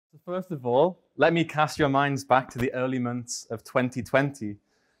First of all, let me cast your minds back to the early months of 2020,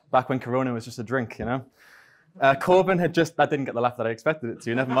 back when Corona was just a drink, you know? Corbyn had just, that didn't get the laugh that I expected it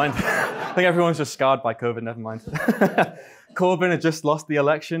to, never mind. I think everyone's just scarred by COVID, never mind. Corbyn had just lost the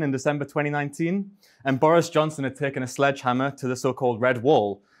election in December 2019, and Boris Johnson had taken a sledgehammer to the so-called Red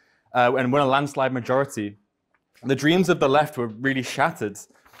Wall and won a landslide majority. The dreams of the left were really shattered.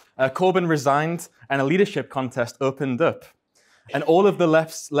 Corbyn resigned, and a leadership contest opened up. And all of the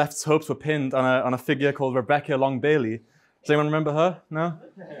left's hopes were pinned on a figure called Rebecca Long-Bailey. Does anyone remember her? No?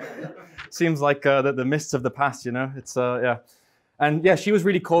 Seems like the mists of the past, you know? It's, yeah. And yeah, she was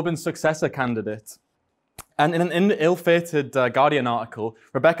really Corbyn's successor candidate. And in an ill-fated Guardian article,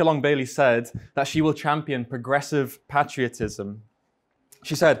 Rebecca Long-Bailey said that she will champion progressive patriotism.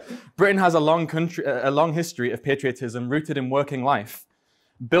 She said, Britain has a long history of patriotism rooted in working life,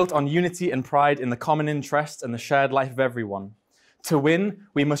 built on unity and pride in the common interest and the shared life of everyone. To win,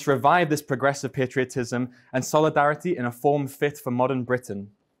 we must revive this progressive patriotism and solidarity in a form fit for modern Britain.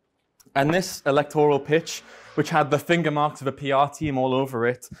 And this electoral pitch, which had the finger marks of a PR team all over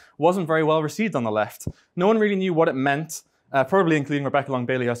it, wasn't very well received on the left. No one really knew what it meant, probably including Rebecca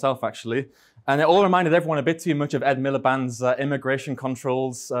Long-Bailey herself, actually. And it all reminded everyone a bit too much of Ed Miliband's immigration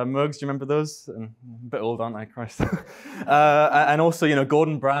controls mugs. Do you remember those? A bit old, aren't I, Christ? And also, you know,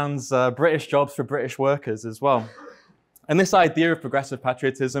 Gordon Brown's British jobs for British workers as well. And this idea of progressive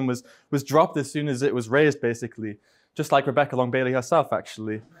patriotism was dropped as soon as it was raised, basically, just like Rebecca Long-Bailey herself,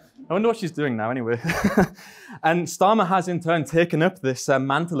 actually. I wonder what she's doing now, anyway. And Starmer has, in turn, taken up this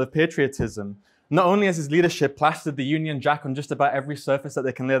mantle of patriotism. Not only has his leadership plastered the Union Jack on just about every surface that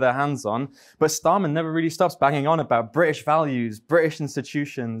they can lay their hands on, but Starmer never really stops banging on about British values, British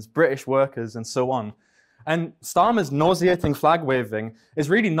institutions, British workers, and so on. And Starmer's nauseating flag waving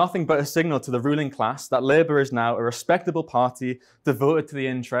is really nothing but a signal to the ruling class that Labour is now a respectable party devoted to the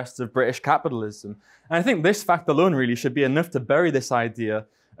interests of British capitalism. And I think this fact alone really should be enough to bury this idea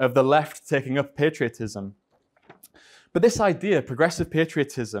of the left taking up patriotism. But this idea, progressive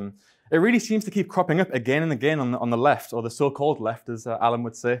patriotism, it really seems to keep cropping up again and again on the left, or the so-called left, as Alan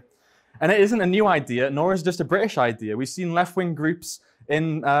would say. And it isn't a new idea, nor is it just a British idea. We've seen left-wing groups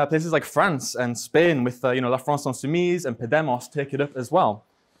in places like France and Spain with you know, La France Insoumise and Podemos take it up as well.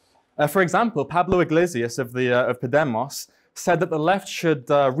 For example, Pablo Iglesias of Podemos said that the left should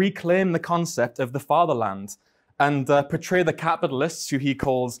reclaim the concept of the fatherland and portray the capitalists, who he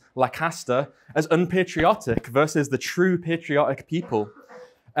calls La Casta, as unpatriotic versus the true patriotic people.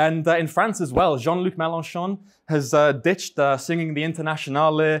 And in France as well, Jean-Luc Mélenchon has ditched singing the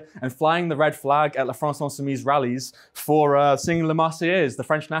Internationale and flying the red flag at La France Insoumise rallies for singing La Marseillaise, the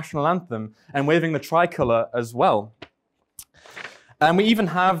French national anthem, and waving the tricolour as well. And we even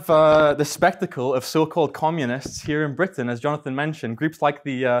have the spectacle of so-called communists here in Britain, as Jonathan mentioned, groups like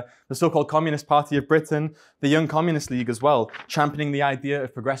the so-called Communist Party of Britain, the Young Communist League as well, championing the idea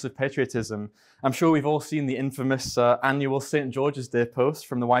of progressive patriotism. I'm sure we've all seen the infamous annual St. George's Day post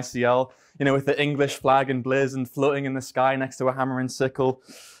from the YCL, you know, with the English flag emblazoned floating in the sky next to a hammer and sickle.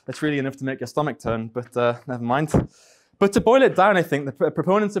 That's really enough to make your stomach turn, but never mind. But to boil it down, I think the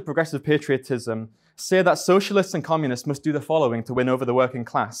proponents of progressive patriotism say that socialists and communists must do the following to win over the working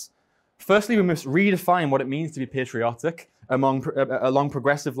class. Firstly, we must redefine what it means to be patriotic along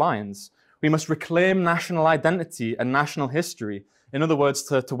progressive lines. We must reclaim national identity and national history. In other words,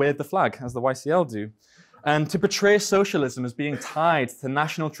 to wave the flag, as the YCL do. And to portray socialism as being tied to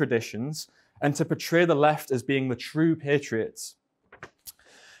national traditions, and to portray the left as being the true patriots.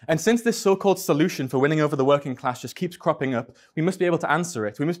 And since this so-called solution for winning over the working class just keeps cropping up, we must be able to answer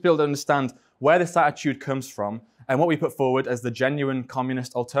it. We must be able to understand where this attitude comes from and what we put forward as the genuine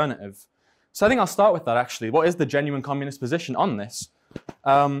communist alternative. So I think I'll start with that, actually. What is the genuine communist position on this?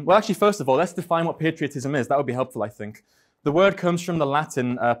 Well, actually, first of all, let's define what patriotism is. That would be helpful, I think. The word comes from the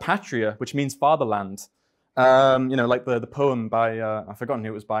Latin patria, which means fatherland. You know, like the poem by, I've forgotten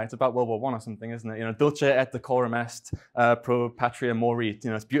who it was by, it's about World War I or something, isn't it? You know, dulce et decorum est pro patria mori. You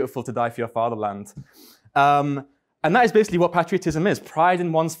know, it's beautiful to die for your fatherland. And that is basically what patriotism is, pride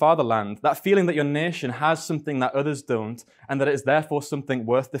in one's fatherland, that feeling that your nation has something that others don't, and that it is therefore something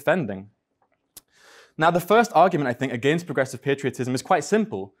worth defending. Now, the first argument, I think, against progressive patriotism is quite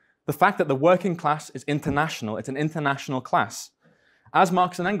simple. The fact that the working class is international, it's an international class. As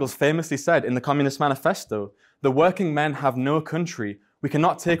Marx and Engels famously said in the Communist Manifesto, the working men have no country. We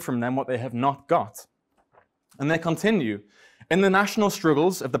cannot take from them what they have not got. And they continue. In the national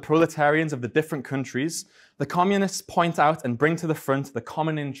struggles of the proletarians of the different countries, the communists point out and bring to the front the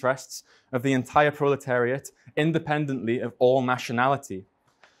common interests of the entire proletariat, independently of all nationality.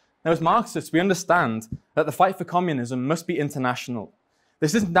 Now, as Marxists, we understand that the fight for communism must be international.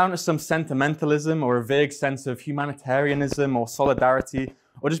 This isn't down to some sentimentalism or a vague sense of humanitarianism or solidarity,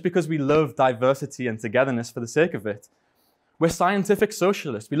 or just because we love diversity and togetherness for the sake of it. We're scientific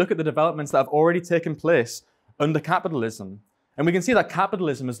socialists. We look at the developments that have already taken place under capitalism, and we can see that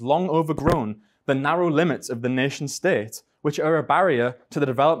capitalism has long overgrown the narrow limits of the nation state, which are a barrier to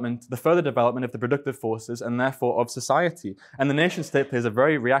the further development of the productive forces and therefore of society. And the nation state plays a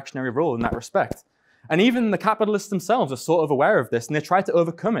very reactionary role in that respect. And even the capitalists themselves are sort of aware of this, and they try to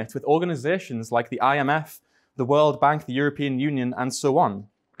overcome it with organizations like the IMF, the World Bank, the European Union, and so on.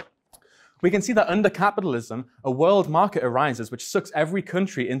 We can see that under capitalism, a world market arises which sucks every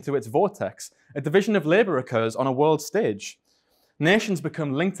country into its vortex. A division of labor occurs on a world stage. Nations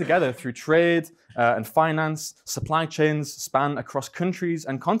become linked together through trade and finance. Supply chains span across countries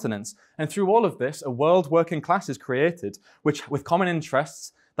and continents. And through all of this, a world working class is created, with common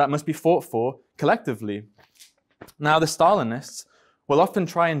interests that must be fought for collectively. Now, the Stalinists will often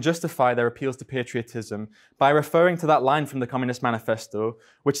try and justify their appeals to patriotism by referring to that line from the Communist Manifesto,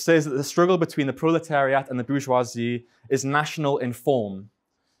 which says that the struggle between the proletariat and the bourgeoisie is national in form.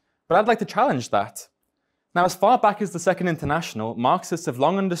 But I'd like to challenge that. Now, as far back as the Second International, Marxists have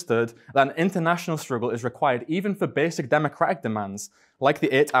long understood that an international struggle is required even for basic democratic demands, like the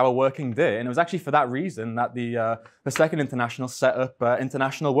 8-hour working day. And it was actually for that reason that the Second International set up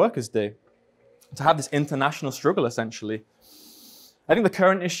International Workers' Day, to have this international struggle, essentially. I think the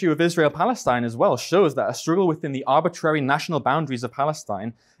current issue of Israel-Palestine as well shows that a struggle within the arbitrary national boundaries of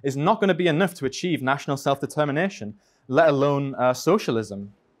Palestine is not going to be enough to achieve national self-determination, let alone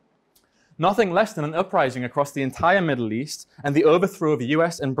socialism. Nothing less than an uprising across the entire Middle East and the overthrow of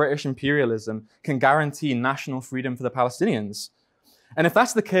US and British imperialism can guarantee national freedom for the Palestinians. And if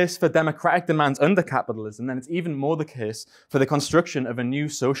that's the case for democratic demands under capitalism, then it's even more the case for the construction of a new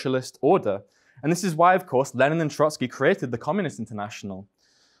socialist order. And this is why, of course, Lenin and Trotsky created the Communist International,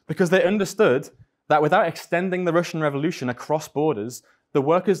 because they understood that without extending the Russian Revolution across borders, the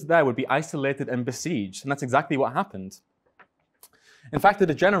workers there would be isolated and besieged. And that's exactly what happened. In fact, the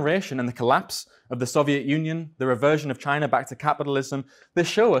degeneration and the collapse of the Soviet Union, the reversion of China back to capitalism, they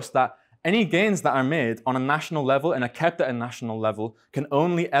show us that any gains that are made on a national level and are kept at a national level can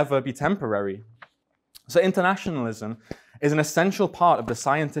only ever be temporary. So internationalism is an essential part of the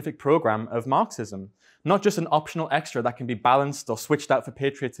scientific program of Marxism, not just an optional extra that can be balanced or switched out for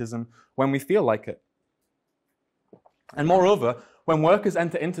patriotism when we feel like it. And moreover, when workers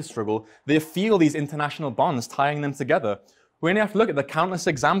enter into struggle, they feel these international bonds tying them together. We only have to look at the countless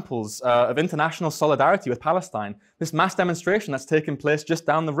examples of international solidarity with Palestine, this mass demonstration that's taken place just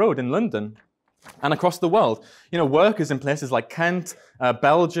down the road in London and across the world. You know, workers in places like Kent,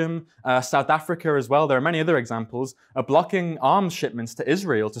 Belgium, South Africa as well, there are many other examples, are blocking arms shipments to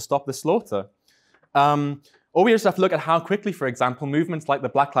Israel to stop the slaughter. Or we just have to look at how quickly, for example, movements like the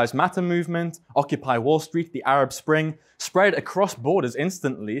Black Lives Matter movement, Occupy Wall Street, the Arab Spring, spread across borders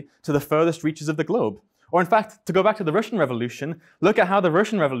instantly to the furthest reaches of the globe. Or in fact, to go back to the Russian Revolution, look at how the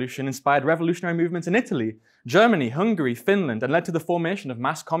Russian Revolution inspired revolutionary movements in Italy, Germany, Hungary, Finland, and led to the formation of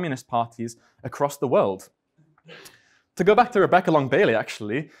mass communist parties across the world. To go back to Rebecca Long-Bailey,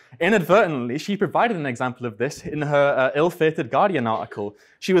 actually, inadvertently, she provided an example of this in her ill-fated Guardian article.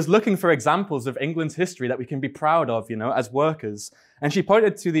 She was looking for examples of England's history that we can be proud of, you know, as workers. And she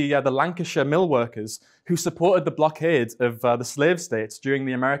pointed to the Lancashire mill workers who supported the blockade of the slave states during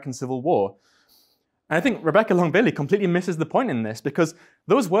the American Civil War. And I think Rebecca Long-Bailey completely misses the point in this, because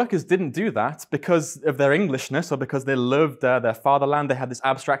those workers didn't do that because of their Englishness or because they loved their fatherland. They had this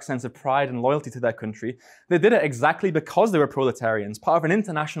abstract sense of pride and loyalty to their country. They did it exactly because they were proletarians, part of an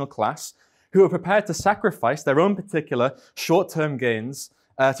international class who were prepared to sacrifice their own particular short-term gains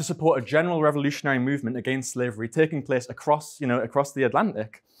to support a general revolutionary movement against slavery taking place across the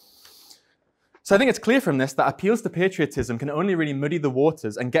Atlantic. So I think it's clear from this that appeals to patriotism can only really muddy the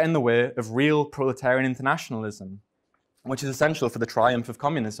waters and get in the way of real proletarian internationalism, which is essential for the triumph of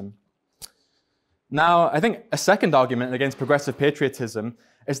communism. Now, I think a second argument against progressive patriotism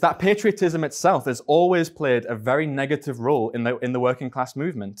is that patriotism itself has always played a very negative role in the working class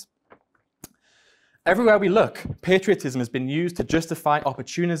movement. Everywhere we look, patriotism has been used to justify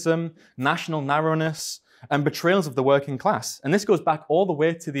opportunism, national narrowness, and betrayals of the working class. And this goes back all the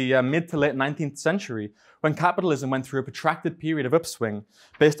way to the mid to late 19th century, when capitalism went through a protracted period of upswing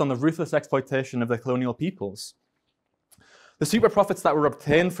based on the ruthless exploitation of the colonial peoples. The super profits that were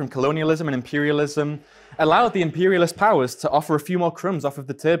obtained from colonialism and imperialism allowed the imperialist powers to offer a few more crumbs off of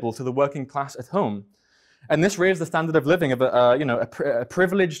the table to the working class at home. And this raised the standard of living of a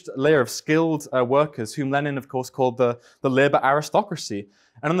privileged layer of skilled workers, whom Lenin, of course, called the labor aristocracy.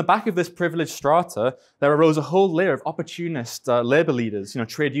 And on the back of this privileged strata, there arose a whole layer of opportunist labor leaders,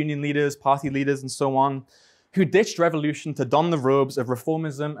 trade union leaders, party leaders, and so on, who ditched revolution to don the robes of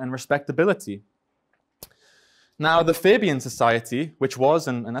reformism and respectability. Now, the Fabian Society, which was,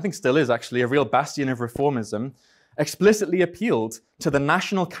 and I think still is actually, a real bastion of reformism, explicitly appealed to the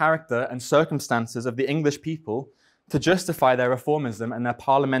national character and circumstances of the English people to justify their reformism and their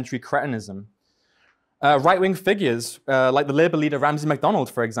parliamentary cretinism. Right-wing figures, like the Labour leader Ramsay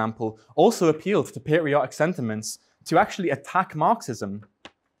MacDonald, for example, also appealed to patriotic sentiments to actually attack Marxism.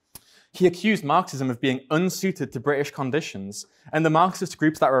 He accused Marxism of being unsuited to British conditions, and the Marxist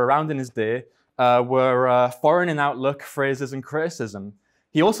groups that were around in his day were foreign in outlook, phrases, and criticism.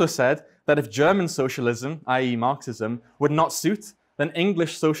 He also said that if German socialism, i.e. Marxism, would not suit, then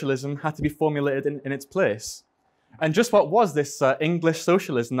English socialism had to be formulated in its place. And just what was this English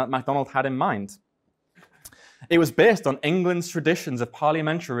socialism that MacDonald had in mind? It was based on England's traditions of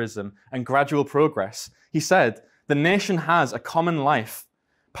parliamentarism and gradual progress. He said, the nation has a common life.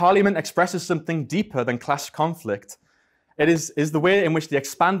 Parliament expresses something deeper than class conflict. It is the way in which the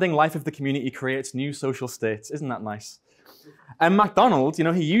expanding life of the community creates new social states. Isn't that nice? And MacDonald,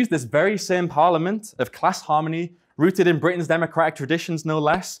 he used this very same parliament of class harmony, rooted in Britain's democratic traditions no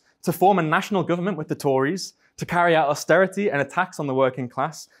less, to form a national government with the Tories, to carry out austerity and attacks on the working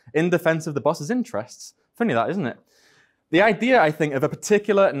class in defense of the boss's interests. Funny that, isn't it? The idea, I think, of a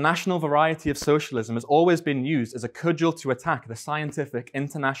particular national variety of socialism has always been used as a cudgel to attack the scientific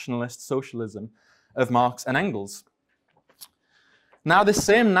internationalist socialism of Marx and Engels. Now, this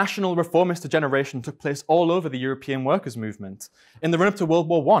same national reformist degeneration took place all over the European workers' movement. In the run-up to World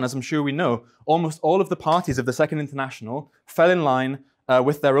War I, as I'm sure we know, almost all of the parties of the Second International fell in line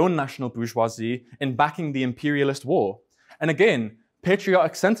with their own national bourgeoisie in backing the imperialist war. And again,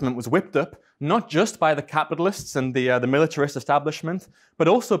 patriotic sentiment was whipped up not just by the capitalists and the militarist establishment, but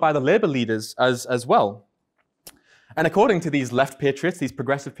also by the labor leaders as well. And according to these left patriots, these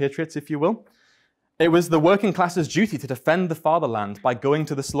progressive patriots, if you will, it was the working class's duty to defend the fatherland by going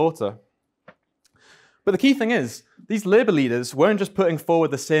to the slaughter. But the key thing is, these labor leaders weren't just putting forward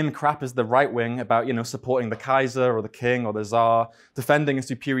the same crap as the right wing about, supporting the Kaiser or the king or the Tsar, defending a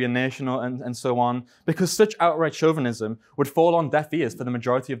superior nation and so on, because such outright chauvinism would fall on deaf ears for the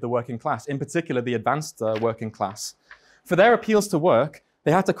majority of the working class, in particular the advanced working class. For their appeals to work,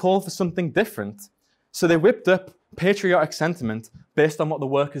 they had to call for something different. So they whipped up patriotic sentiment based on what the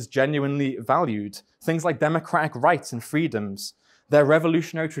workers genuinely valued, things like democratic rights and freedoms, their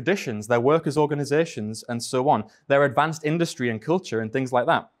revolutionary traditions, their workers' organizations, and so on, their advanced industry and culture, and things like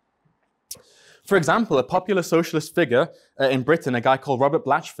that. For example, a popular socialist figure in Britain, a guy called Robert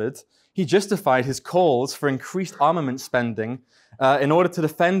Blatchford, he justified his calls for increased armament spending in order to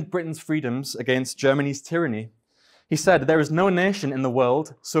defend Britain's freedoms against Germany's tyranny. He said, "There is no nation in the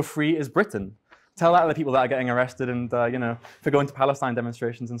world so free as Britain." Tell that to the people that are getting arrested and, for going to Palestine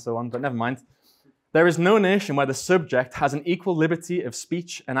demonstrations and so on, but never mind. There is no nation where the subject has an equal liberty of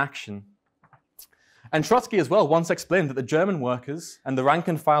speech and action. And Trotsky as well once explained that the German workers and the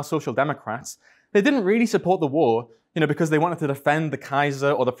rank-and-file Social Democrats, they didn't really support the war, because they wanted to defend the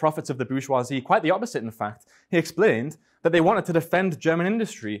Kaiser or the profits of the bourgeoisie. Quite the opposite, in fact. He explained that they wanted to defend German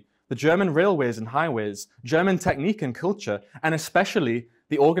industry, the German railways and highways, German technique and culture, and especially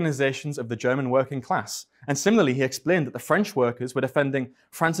the organizations of the German working class. And similarly, he explained that the French workers were defending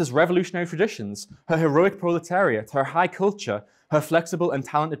France's revolutionary traditions, her heroic proletariat, her high culture, her flexible and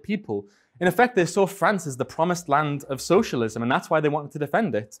talented people. In effect, they saw France as the promised land of socialism, and that's why they wanted to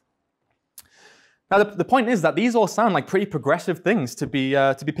defend it. Now, the point is that these all sound like pretty progressive things to be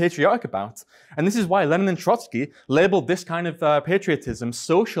patriotic about. And this is why Lenin and Trotsky labeled this kind of patriotism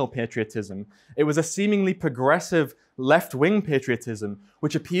social patriotism. It was a seemingly progressive left-wing patriotism,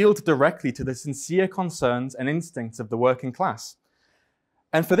 which appealed directly to the sincere concerns and instincts of the working class.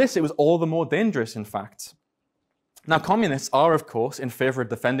 And for this, it was all the more dangerous, in fact. Now, communists are, of course, in favor of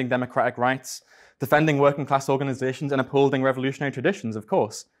defending democratic rights, defending working class organizations, and upholding revolutionary traditions, of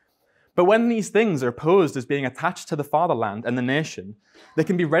course. But when these things are posed as being attached to the fatherland and the nation, they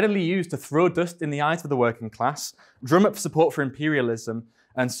can be readily used to throw dust in the eyes of the working class, drum up support for imperialism,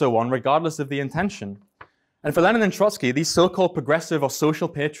 and so on, regardless of the intention. And for Lenin and Trotsky, these so-called progressive or social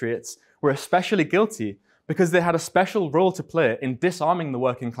patriots were especially guilty because they had a special role to play in disarming the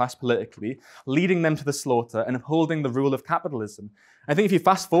working class politically, leading them to the slaughter, and upholding the rule of capitalism. I think if you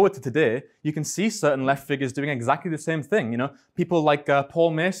fast forward to today, you can see certain left figures doing exactly the same thing. People like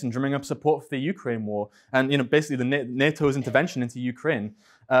Paul Mason drumming up support for the Ukraine war, and basically the NATO's intervention into Ukraine.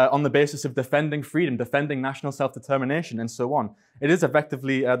 on the basis of defending freedom, defending national self-determination, and so on. It is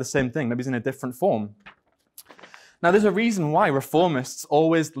effectively the same thing, maybe it's in a different form. Now, there's a reason why reformists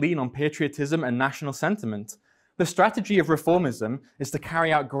always lean on patriotism and national sentiment. The strategy of reformism is to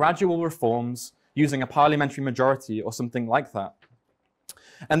carry out gradual reforms using a parliamentary majority or something like that.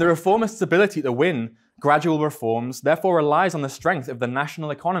 And the reformists' ability to win gradual reforms therefore relies on the strength of the national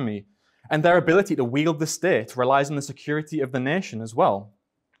economy, and their ability to wield the state relies on the security of the nation as well.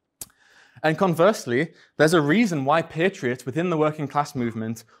 And conversely, there's a reason why patriots within the working class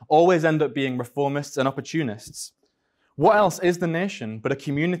movement always end up being reformists and opportunists. What else is the nation but a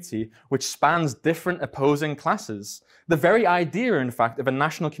community which spans different opposing classes? The very idea, in fact, of a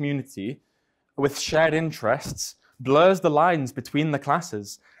national community with shared interests blurs the lines between the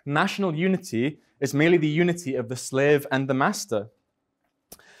classes. National unity is merely the unity of the slave and the master.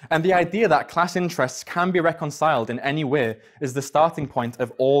 And the idea that class interests can be reconciled in any way is the starting point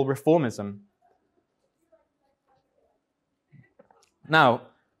of all reformism. Now,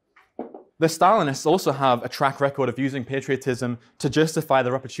 the Stalinists also have a track record of using patriotism to justify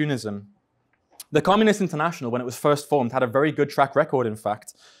their opportunism. The Communist International, when it was first formed, had a very good track record, in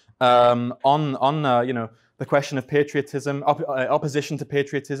fact, on the question of patriotism, opposition to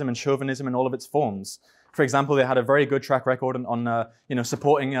patriotism and chauvinism in all of its forms. For example, they had a very good track record on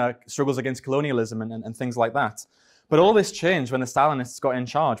supporting struggles against colonialism and things like that. But all this changed when the Stalinists got in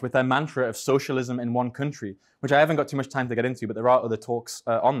charge with their mantra of socialism in one country, which I haven't got too much time to get into, but there are other talks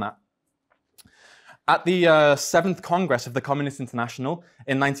on that. At the 7th Congress of the Communist International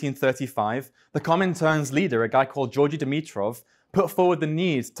in 1935, the Comintern's leader, a guy called Georgy Dimitrov, put forward the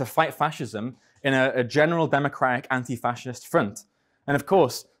need to fight fascism in a general democratic anti-fascist front. And of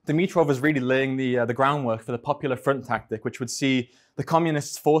course, Dimitrov was really laying the groundwork for the Popular Front tactic, which would see the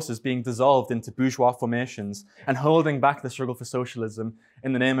communist forces being dissolved into bourgeois formations and holding back the struggle for socialism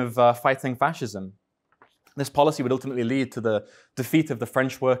in the name of fighting fascism. This policy would ultimately lead to the defeat of the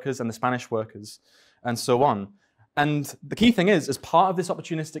French workers and the Spanish workers, and so on. And the key thing is, as part of this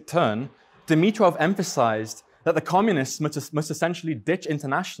opportunistic turn, Dimitrov emphasized that the communists must essentially ditch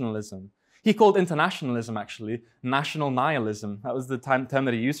internationalism. He called internationalism, actually, national nihilism. That was the term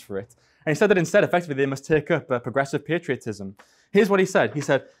that he used for it. And he said that instead, effectively, they must take up progressive patriotism. Here's what he said. He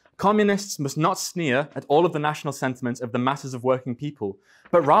said, communists must not sneer at all of the national sentiments of the masses of working people,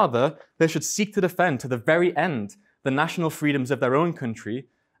 but rather they should seek to defend to the very end the national freedoms of their own country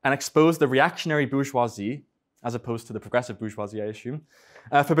and expose the reactionary bourgeoisie, as opposed to the progressive bourgeoisie, I assume,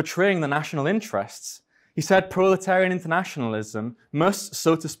 for betraying the national interests. He said proletarian internationalism must,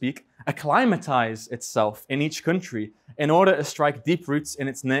 so to speak, acclimatize itself in each country in order to strike deep roots in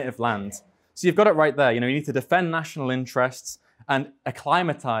its native land. So you've got it right there. You need to defend national interests and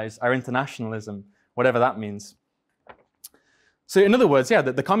acclimatize our internationalism, whatever that means. So in other words, yeah,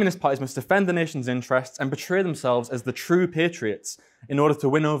 the communist parties must defend the nation's interests and portray themselves as the true patriots in order to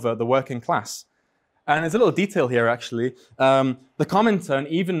win over the working class. And there's a little detail here, actually. The Comintern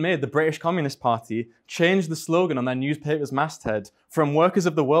even made the British Communist Party change the slogan on their newspaper's masthead from Workers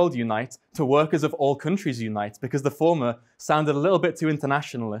of the World Unite to Workers of All Countries Unite, because the former sounded a little bit too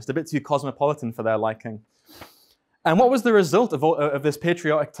internationalist, a bit too cosmopolitan for their liking. And what was the result of this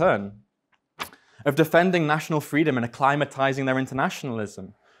patriotic turn? Of defending national freedom and acclimatizing their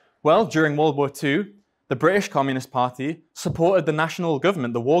internationalism? Well, during World War II, the British Communist Party supported the national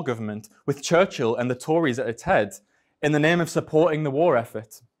government, the war government, with Churchill and the Tories at its head, in the name of supporting the war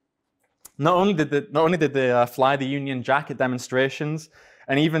effort. Not only did they fly the Union Jack at demonstrations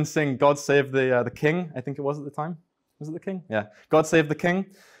and even sing "God Save the King," I think it was at the time. Was it the King? Yeah, "God Save the King."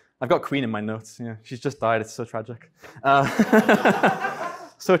 I've got Queen in my notes. Yeah, she's just died. It's so tragic.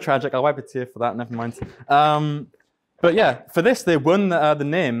 So tragic. I'll wipe a tear for that. Never mind. But yeah, for this they won the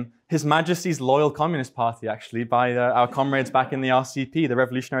name His Majesty's Loyal Communist Party, actually, by our comrades back in the RCP, the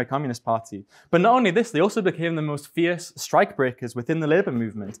Revolutionary Communist Party. But not only this, they also became the most fierce strikebreakers within the labour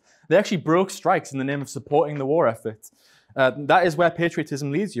movement. They actually broke strikes in the name of supporting the war effort. That is where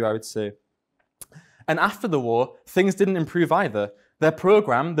patriotism leads you, I would say. And after the war, things didn't improve either. Their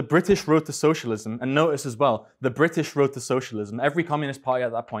programme, the British Road to Socialism, and notice as well, the British Road to Socialism, every communist party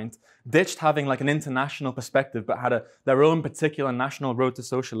at that point ditched having like an international perspective, but had their own particular national road to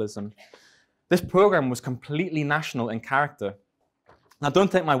socialism. This programme was completely national in character. Now,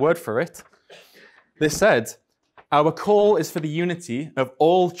 don't take my word for it. They said, our call is for the unity of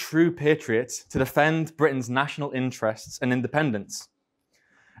all true patriots to defend Britain's national interests and independence.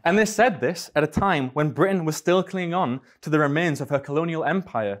 And they said this at a time when Britain was still clinging on to the remains of her colonial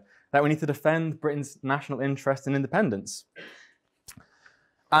empire, that we need to defend Britain's national interest and independence.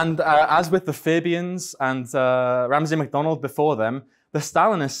 And as with the Fabians and Ramsay MacDonald before them, the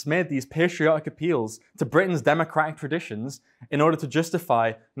Stalinists made these patriotic appeals to Britain's democratic traditions in order to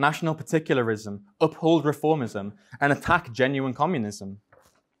justify national particularism, uphold reformism, and attack genuine communism.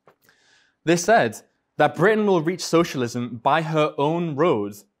 They said that Britain will reach socialism by her own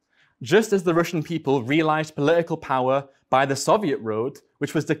road, just as the Russian people realized political power by the Soviet road,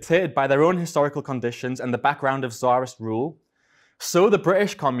 which was dictated by their own historical conditions and the background of Tsarist rule. So the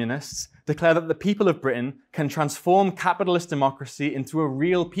British communists declare that the people of Britain can transform capitalist democracy into a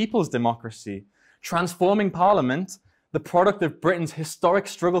real people's democracy, transforming Parliament, the product of Britain's historic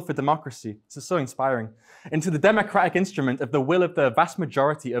struggle for democracy, this is so inspiring, into the democratic instrument of the will of the vast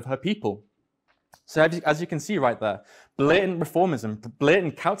majority of her people. So as you can see right there, blatant reformism,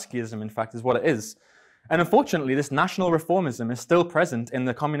 blatant Kautskyism, in fact, is what it is. And unfortunately, this national reformism is still present in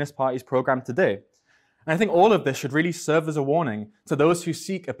the Communist Party's program today. And I think all of this should really serve as a warning to those who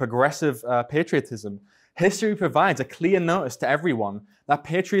seek a progressive patriotism. History provides a clear notice to everyone that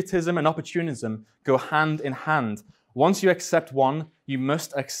patriotism and opportunism go hand in hand. Once you accept one, you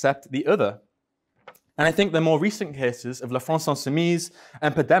must accept the other. And I think the more recent cases of La France Insoumise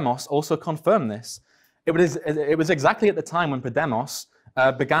and Podemos also confirm this. It was exactly at the time when Podemos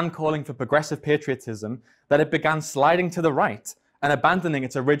began calling for progressive patriotism that it began sliding to the right and abandoning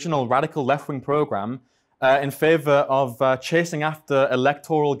its original radical left-wing program in favor of chasing after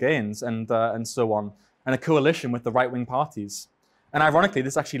electoral gains and so on, and a coalition with the right-wing parties. And ironically,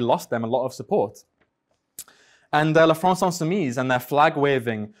 this actually lost them a lot of support. And La France Insoumise and their flag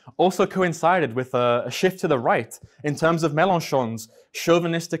waving also coincided with a shift to the right in terms of Mélenchon's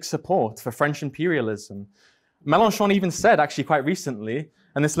chauvinistic support for French imperialism. Mélenchon even said, actually quite recently,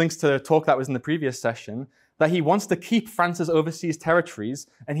 and this links to a talk that was in the previous session, that he wants to keep France's overseas territories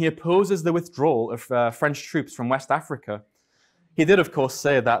and he opposes the withdrawal of French troops from West Africa. He did, of course,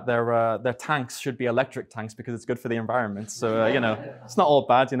 say that their tanks should be electric tanks because it's good for the environment. So, you know, it's not all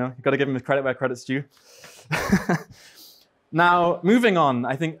bad, you know. You've got to give him credit where credit's due. Now, moving on,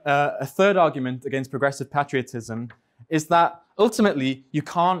 I think a third argument against progressive patriotism is that ultimately you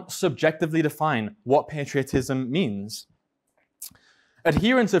can't subjectively define what patriotism means.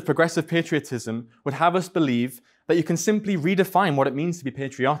 Adherents of progressive patriotism would have us believe that you can simply redefine what it means to be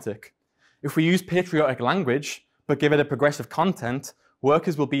patriotic. If we use patriotic language, but give it a progressive content,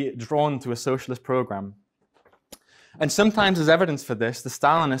 workers will be drawn to a socialist program. And sometimes as evidence for this, the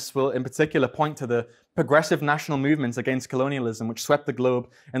Stalinists will in particular point to the progressive national movements against colonialism which swept the globe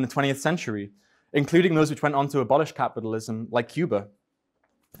in the 20th century, including those which went on to abolish capitalism, like Cuba.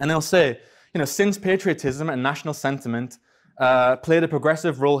 And they'll say, you know, since patriotism and national sentiment played a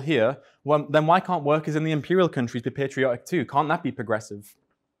progressive role here, well, then why can't workers in the imperial countries be patriotic too? Can't that be progressive?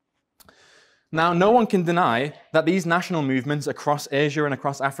 Now, no one can deny that these national movements across Asia and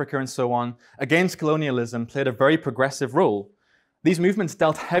across Africa and so on against colonialism played a very progressive role. These movements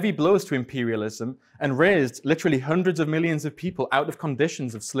dealt heavy blows to imperialism and raised literally hundreds of millions of people out of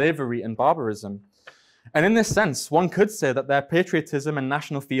conditions of slavery and barbarism. And in this sense, one could say that their patriotism and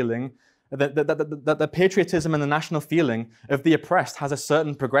national feeling, that the patriotism and the national feeling of the oppressed has a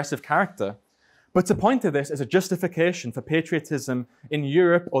certain progressive character. But to point to this as a justification for patriotism in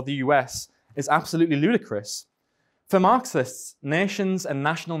Europe or the US is absolutely ludicrous. For Marxists, nations and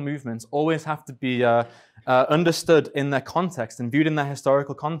national movements always have to be understood in their context and viewed in their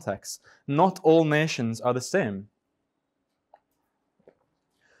historical context. Not all nations are the same.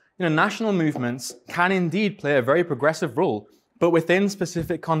 You know, national movements can indeed play a very progressive role, but within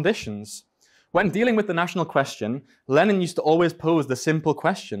specific conditions. When dealing with the national question, Lenin used to always pose the simple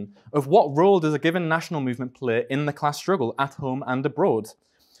question of what role does a given national movement play in the class struggle at home and abroad?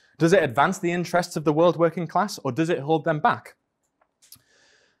 Does it advance the interests of the world working class, or does it hold them back?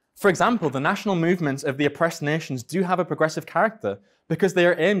 For example, the national movements of the oppressed nations do have a progressive character because they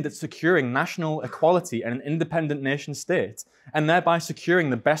are aimed at securing national equality and an independent nation state, and thereby securing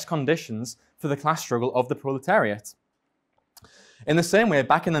the best conditions for the class struggle of the proletariat. In the same way,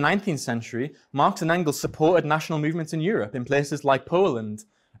 back in the 19th century, Marx and Engels supported national movements in Europe, in places like Poland,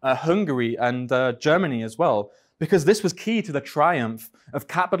 Hungary, and Germany as well, because this was key to the triumph of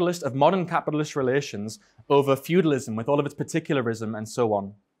modern capitalist relations over feudalism with all of its particularism and so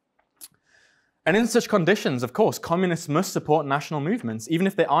on. And in such conditions, of course, communists must support national movements, even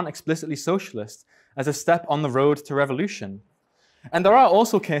if they aren't explicitly socialist, as a step on the road to revolution. And there are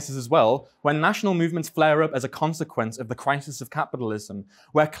also cases as well when national movements flare up as a consequence of the crisis of capitalism,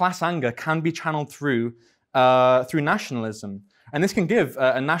 where class anger can be channeled through nationalism. And this can give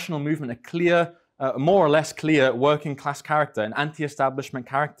a national movement a clear, more or less clear working class character, an anti-establishment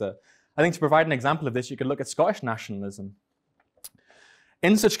character. I think to provide an example of this, you could look at Scottish nationalism.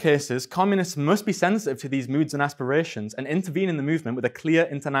 In such cases, communists must be sensitive to these moods and aspirations and intervene in the movement with a clear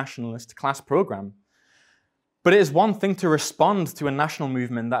internationalist class program. But it is one thing to respond to a national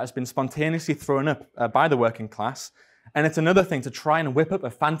movement that has been spontaneously thrown up by the working class, and it's another thing to try and whip up a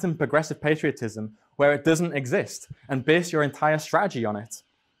phantom progressive patriotism where it doesn't exist and base your entire strategy on it.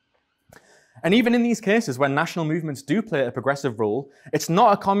 And even in these cases where national movements do play a progressive role, it's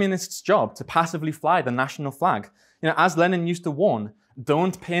not a communist's job to passively fly the national flag. As Lenin used to warn,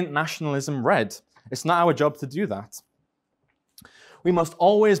 don't paint nationalism red. It's not our job to do that. We must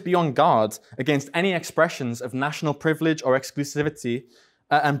always be on guard against any expressions of national privilege or exclusivity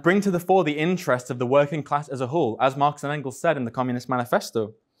and bring to the fore the interests of the working class as a whole, as Marx and Engels said in the Communist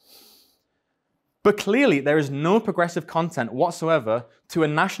Manifesto. But clearly, there is no progressive content whatsoever to a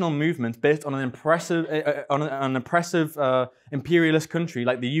national movement based on an oppressive imperialist country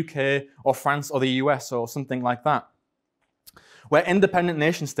like the UK or France or the US or something like that, where independent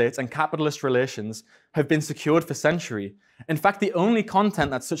nation states and capitalist relations have been secured for centuries. In fact, the only content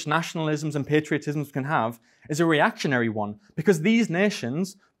that such nationalisms and patriotisms can have is a reactionary one, because these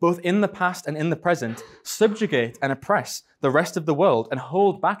nations, both in the past and in the present, subjugate and oppress the rest of the world and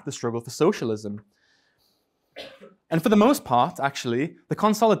hold back the struggle for socialism. And for the most part, actually, the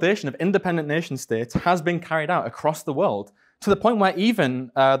consolidation of independent nation states has been carried out across the world, to the point where even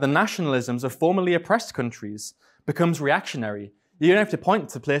the nationalisms of formerly oppressed countries becomes reactionary. You don't have to point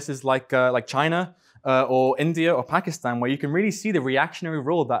to places like China or India or Pakistan, where you can really see the reactionary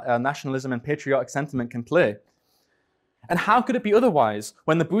role that nationalism and patriotic sentiment can play. And how could it be otherwise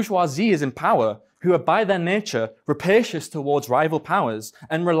when the bourgeoisie is in power, who are by their nature rapacious towards rival powers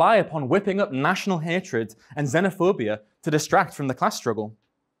and rely upon whipping up national hatred and xenophobia to distract from the class struggle?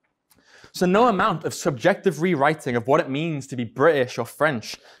 So no amount of subjective rewriting of what it means to be British or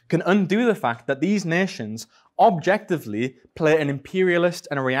French can undo the fact that these nations objectively play an imperialist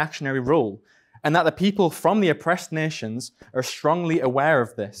and a reactionary role, and that the people from the oppressed nations are strongly aware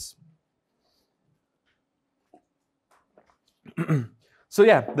of this. So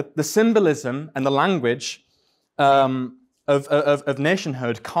yeah, the symbolism and the language of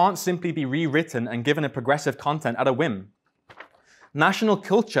nationhood can't simply be rewritten and given a progressive content at a whim. National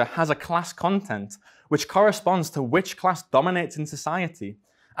culture has a class content which corresponds to which class dominates in society.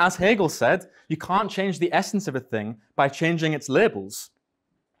 As Hegel said, you can't change the essence of a thing by changing its labels.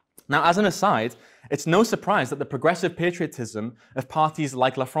 Now, as an aside, it's no surprise that the progressive patriotism of parties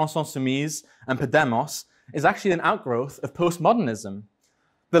like La France Insoumise and Podemos is actually an outgrowth of postmodernism.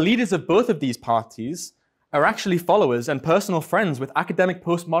 The leaders of both of these parties are actually followers and personal friends with academic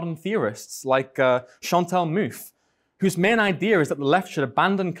postmodern theorists like Chantal Mouffe, whose main idea is that the left should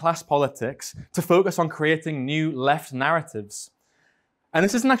abandon class politics to focus on creating new left narratives. And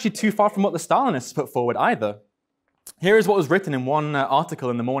this isn't actually too far from what the Stalinists put forward either. Here is what was written in one article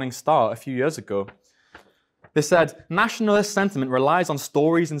in the Morning Star a few years ago. They said, nationalist sentiment relies on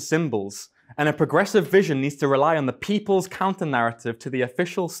stories and symbols, and a progressive vision needs to rely on the people's counter-narrative to the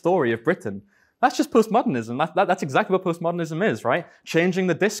official story of Britain. That's just postmodernism. That's exactly what postmodernism is, right? Changing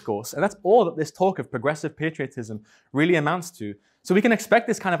the discourse. And that's all that this talk of progressive patriotism really amounts to. So we can expect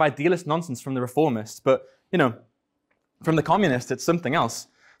this kind of idealist nonsense from the reformists, but, from the communists, it's something else.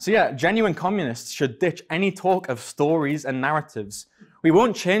 So yeah, genuine communists should ditch any talk of stories and narratives. We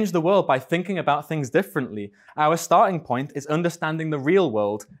won't change the world by thinking about things differently. Our starting point is understanding the real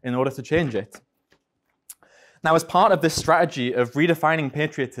world in order to change it. Now, as part of this strategy of redefining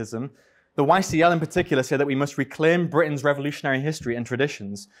patriotism, the YCL in particular say that we must reclaim Britain's revolutionary history and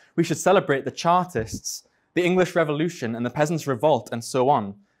traditions. We should celebrate the Chartists, the English Revolution, and the Peasants' Revolt, and so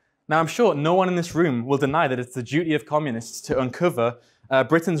on. Now, I'm sure no one in this room will deny that it's the duty of communists to uncover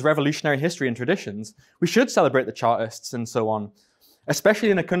Britain's revolutionary history and traditions. We should celebrate the Chartists and so on,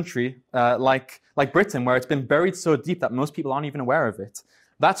 especially in a country like Britain, where it's been buried so deep that most people aren't even aware of it.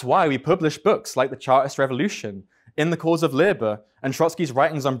 That's why we publish books like The Chartist Revolution, In the Cause of Labour, and Trotsky's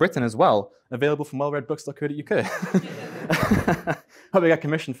Writings on Britain as well, available from wellreadbooks.co.uk. Hope I get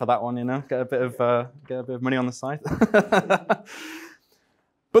commissioned for that one, get a bit of money on the side.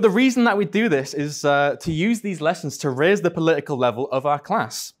 But the reason that we do this is to use these lessons to raise the political level of our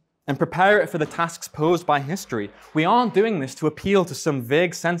class and prepare it for the tasks posed by history. We aren't doing this to appeal to some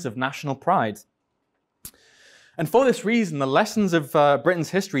vague sense of national pride. And for this reason, the lessons of Britain's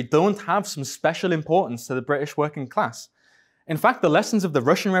history don't have some special importance to the British working class. In fact, the lessons of the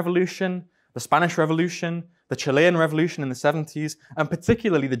Russian Revolution, the Spanish Revolution, the Chilean Revolution in the 70s, and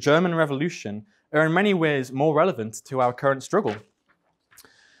particularly the German Revolution, are in many ways more relevant to our current struggle.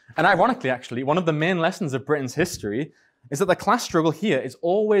 And ironically, actually, one of the main lessons of Britain's history is that the class struggle here is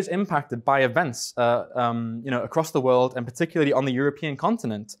always impacted by events across the world, and particularly on the European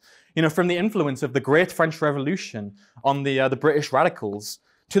continent. From the influence of the Great French Revolution on the British radicals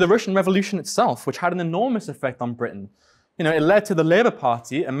to the Russian Revolution itself, which had an enormous effect on Britain. It led to the Labour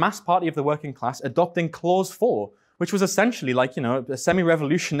Party, a mass party of the working class, adopting Clause 4, which was essentially like, a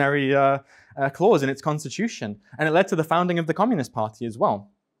semi-revolutionary clause in its constitution. And it led to the founding of the Communist Party as well.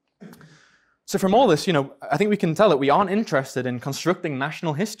 So from all this, I think we can tell that we aren't interested in constructing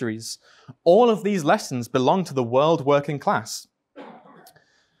national histories. All of these lessons belong to the world working class.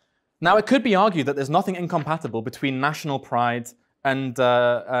 Now, it could be argued that there's nothing incompatible between national pride and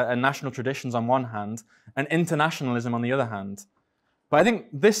national traditions on one hand, and internationalism on the other hand. But I think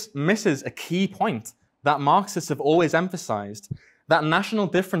this misses a key point that Marxists have always emphasized, that national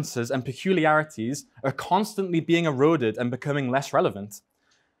differences and peculiarities are constantly being eroded and becoming less relevant.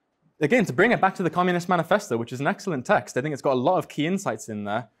 Again, to bring it back to the Communist Manifesto, which is an excellent text, I think it's got a lot of key insights in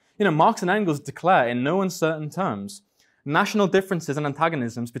there. Marx and Engels declare in no uncertain terms, national differences and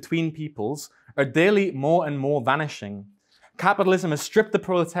antagonisms between peoples are daily more and more vanishing. Capitalism has stripped the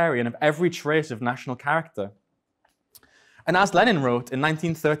proletarian of every trace of national character. And as Lenin wrote in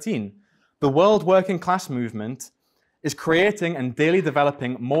 1913, the world working class movement is creating and daily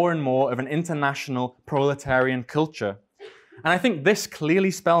developing more and more of an international proletarian culture. And I think this clearly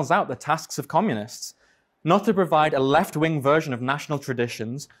spells out the tasks of communists, not to provide a left-wing version of national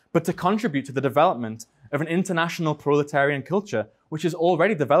traditions, but to contribute to the development of an international proletarian culture, which is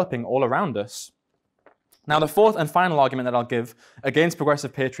already developing all around us. Now, the fourth and final argument that I'll give against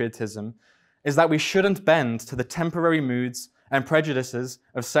progressive patriotism is that we shouldn't bend to the temporary moods and prejudices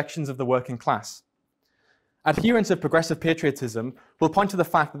of sections of the working class. Adherents of progressive patriotism will point to the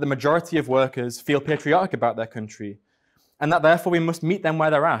fact that the majority of workers feel patriotic about their country, and that therefore we must meet them where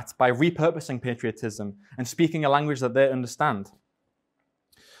they're at by repurposing patriotism and speaking a language that they understand.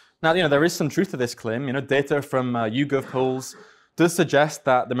 Now, there is some truth to this claim. Data from YouGov polls does suggest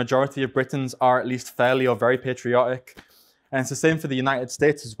that the majority of Britons are at least fairly or very patriotic, and it's the same for the United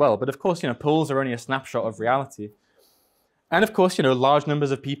States as well. But of course, polls are only a snapshot of reality. And of course, large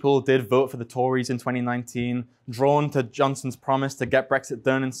numbers of people did vote for the Tories in 2019, drawn to Johnson's promise to get Brexit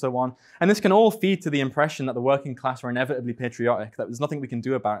done and so on. And this can all feed to the impression that the working class are inevitably patriotic, that there's nothing we can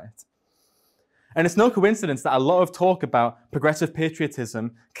do about it. And it's no coincidence that a lot of talk about progressive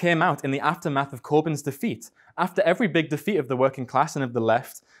patriotism came out in the aftermath of Corbyn's defeat. After every big defeat of the working class and of the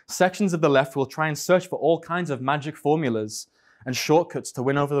left, sections of the left will try and search for all kinds of magic formulas and shortcuts to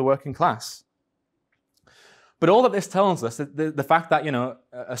win over the working class. But all that this tells us, the fact that,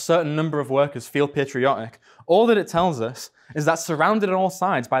 a certain number of workers feel patriotic, all that it tells us is that surrounded on all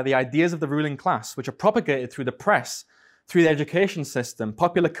sides by the ideas of the ruling class, which are propagated through the press, through the education system,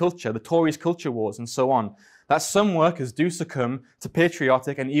 popular culture, the Tories' culture wars, and so on, that some workers do succumb to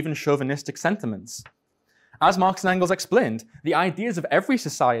patriotic and even chauvinistic sentiments. As Marx and Engels explained, the ideas of every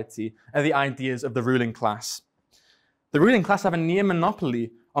society are the ideas of the ruling class. The ruling class have a near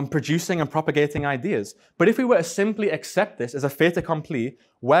monopoly on producing and propagating ideas. But if we were to simply accept this as a fait accompli,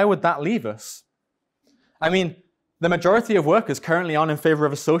 where would that leave us? I mean, the majority of workers currently aren't in favor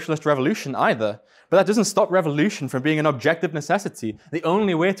of a socialist revolution either, but that doesn't stop revolution from being an objective necessity, the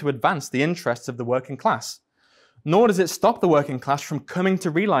only way to advance the interests of the working class. Nor does it stop the working class from coming to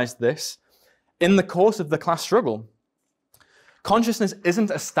realize this in the course of the class struggle. Consciousness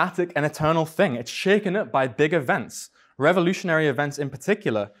isn't a static and eternal thing. It's shaken up by big events, revolutionary events in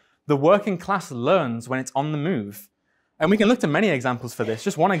particular. The working class learns when it's on the move. And we can look to many examples for this.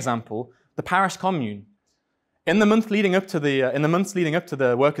 Just one example, the Paris Commune. In the months leading up to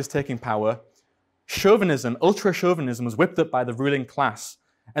the workers taking power, chauvinism, ultra-chauvinism was whipped up by the ruling class.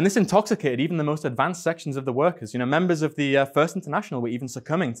 And this intoxicated even the most advanced sections of the workers. Members of the First International were even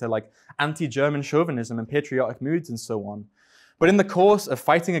succumbing to anti-German chauvinism and patriotic moods and so on. But in the course of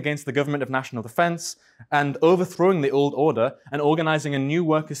fighting against the government of national defense and overthrowing the old order and organizing a new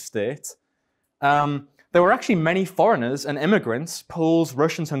workers' state, there were actually many foreigners and immigrants, Poles,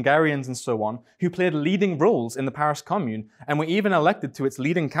 Russians, Hungarians, and so on, who played leading roles in the Paris Commune and were even elected to its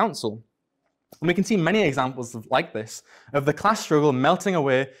leading council. And we can see many examples like this, of the class struggle melting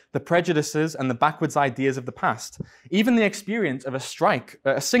away the prejudices and the backwards ideas of the past. Even the experience of a strike,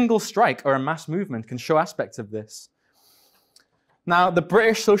 a single strike or a mass movement can show aspects of this. Now, the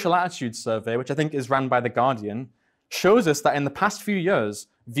British Social Attitudes Survey, which I think is run by The Guardian, shows us that in the past few years,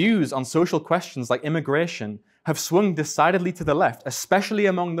 views on social questions like immigration have swung decidedly to the left, especially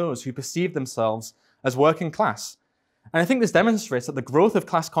among those who perceive themselves as working class. And I think this demonstrates that the growth of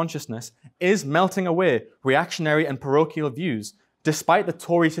class consciousness is melting away reactionary and parochial views, despite the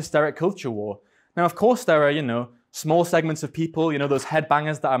Tories' hysteric culture war. Now, of course, there are, small segments of people, you know, those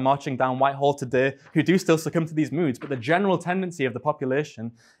headbangers that are marching down Whitehall today, who do still succumb to these moods, but the general tendency of the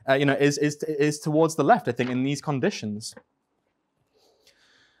population, you know, is towards the left, I think, in these conditions.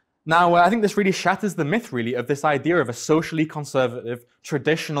 Now, I think this really shatters the myth, really, of this idea of a socially conservative,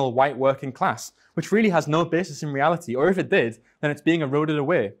 traditional white working class, which really has no basis in reality, or if it did, then it's being eroded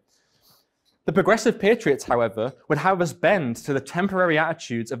away. The progressive patriots, however, would have us bend to the temporary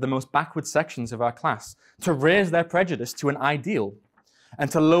attitudes of the most backward sections of our class, to raise their prejudice to an ideal,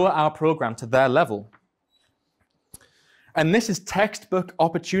 and to lower our program to their level. And this is textbook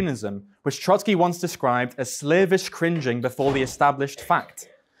opportunism, which Trotsky once described as slavish cringing before the established fact.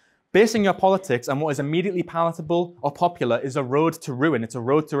 Basing your politics on what is immediately palatable or popular is a road to ruin. It's a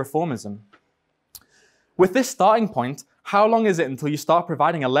road to reformism. With this starting point, how long is it until you start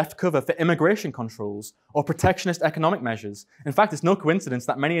providing a left cover for immigration controls or protectionist economic measures? In fact, it's no coincidence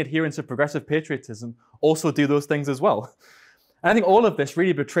that many adherents of progressive patriotism also do those things as well. And I think all of this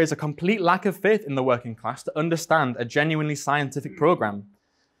really betrays a complete lack of faith in the working class to understand a genuinely scientific program.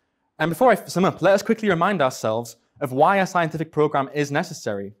 And before I sum up, let us quickly remind ourselves of why a scientific program is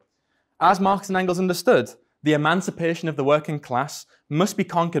necessary. As Marx and Engels understood, the emancipation of the working class must be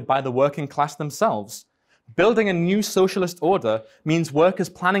conquered by the working class themselves. Building a new socialist order means workers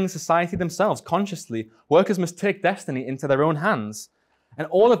planning society themselves consciously. Workers must take destiny into their own hands. And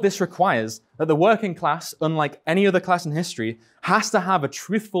all of this requires that the working class, unlike any other class in history, has to have a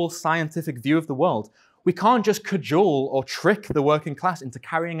truthful scientific view of the world. We can't just cajole or trick the working class into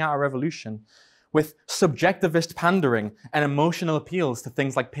carrying out a revolution with subjectivist pandering and emotional appeals to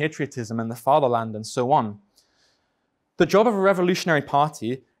things like patriotism and the fatherland and so on. The job of a revolutionary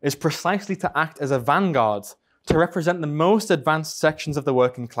party is precisely to act as a vanguard, to represent the most advanced sections of the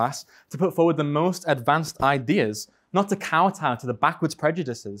working class, to put forward the most advanced ideas, not to kowtow to the backwards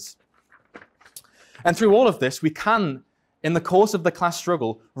prejudices. And through all of this, we can, in the course of the class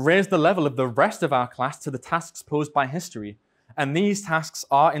struggle, raise the level of the rest of our class to the tasks posed by history. And these tasks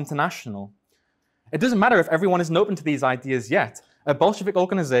are international. It doesn't matter if everyone isn't open to these ideas yet. A Bolshevik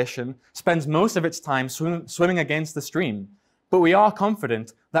organization spends most of its time swimming against the stream. But we are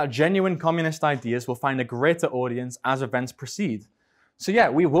confident that genuine communist ideas will find a greater audience as events proceed. So yeah,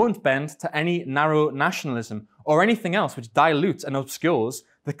 we won't bend to any narrow nationalism or anything else which dilutes and obscures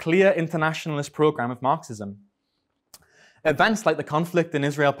the clear internationalist program of Marxism. Events like the conflict in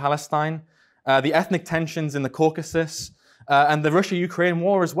Israel-Palestine, the ethnic tensions in the Caucasus, and the Russia-Ukraine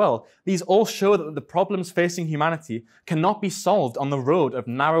war as well. These all show that the problems facing humanity cannot be solved on the road of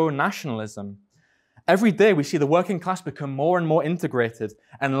narrow nationalism. Every day we see the working class become more and more integrated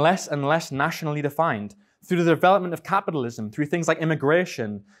and less nationally defined through the development of capitalism, through things like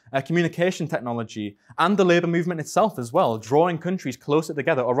immigration, communication technology, and the labor movement itself as well, drawing countries closer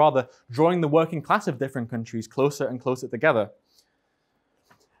together, or rather, drawing the working class of different countries closer and closer together.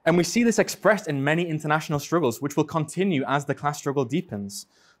 And we see this expressed in many international struggles, which will continue as the class struggle deepens.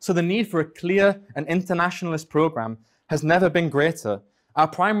 So the need for a clear and internationalist program has never been greater. Our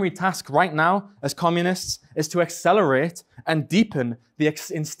primary task right now as communists is to accelerate and deepen the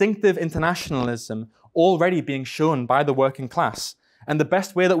instinctive internationalism already being shown by the working class. And the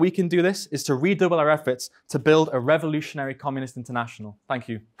best way that we can do this is to redouble our efforts to build a revolutionary communist international. Thank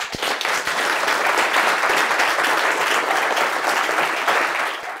you.